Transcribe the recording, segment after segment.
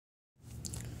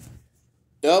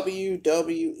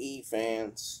WWE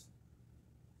fans,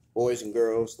 boys and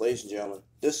girls, ladies and gentlemen,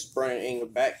 this is Brandon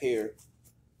Ingram back here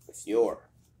with your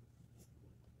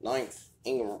 9th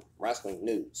Ingram Wrestling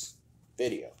News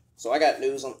video. So I got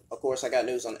news on, of course, I got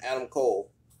news on Adam Cole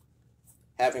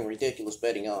having ridiculous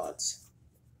betting odds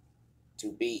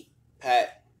to beat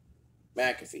Pat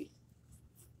McAfee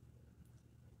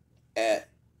at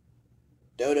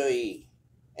WWE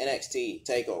NXT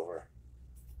Takeover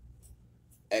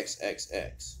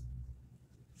XXX.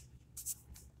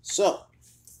 So,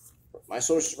 my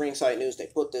sources, Ringside News, they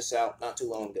put this out not too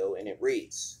long ago, and it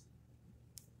reads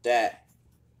that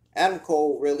Adam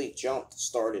Cole really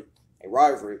started a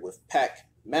rivalry with Pat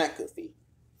McAfee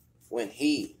when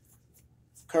he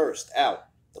cursed out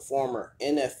the former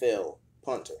NFL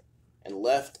punter and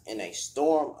left in a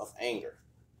storm of anger.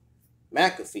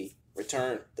 McAfee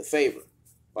returned the favor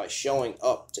by showing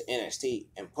up to NXT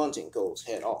and punting Cole's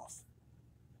head off.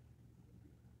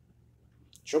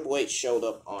 Triple H showed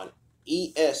up on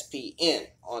ESPN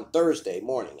on Thursday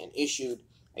morning and issued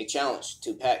a challenge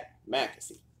to Pat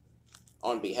McAfee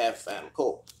on behalf of Adam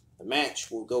Cole. The match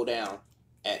will go down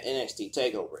at NXT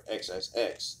Takeover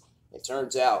XXX. It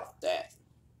turns out that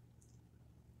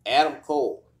Adam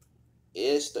Cole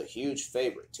is the huge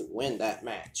favorite to win that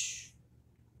match.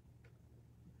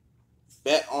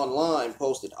 Bet Online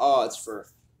posted odds for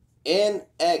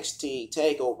NXT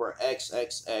Takeover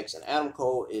XXX, and Adam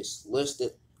Cole is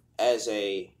listed as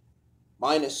a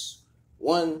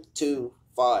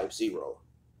 -1250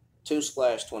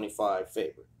 2/25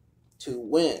 favorite to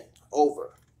win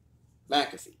over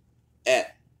McAfee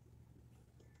at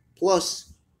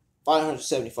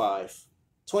 +575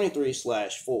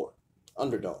 23/4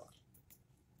 underdog.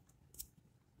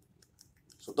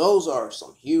 So those are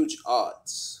some huge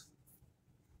odds,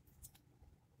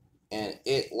 and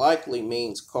it likely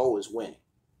means Cole is winning.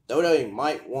 WWE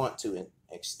might want to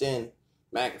extend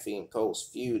McAfee and Cole's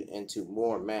feud into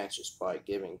more matches by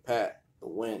giving Pat the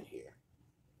win here.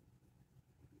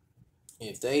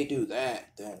 If they do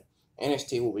that, then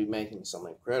NXT will be making some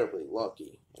incredibly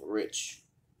lucky and rich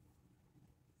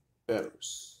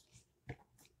bettors.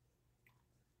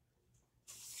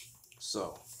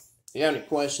 So, if you have any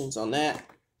questions on that,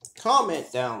 comment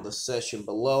down the section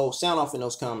below. Sound off in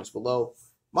those comments below.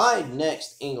 My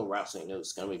next Ingram Wrestling News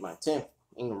is going to be my 10th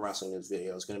Ingram Wrestling News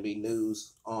video. It's going to be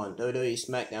news on WWE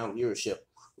SmackDown viewership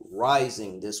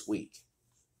rising this week.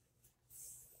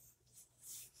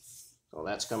 So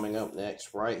that's coming up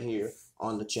next right here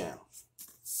on the channel.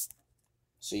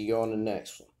 See you on the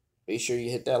next one. Be sure you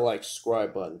hit that like,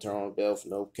 subscribe button, turn on the bell for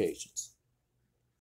notifications.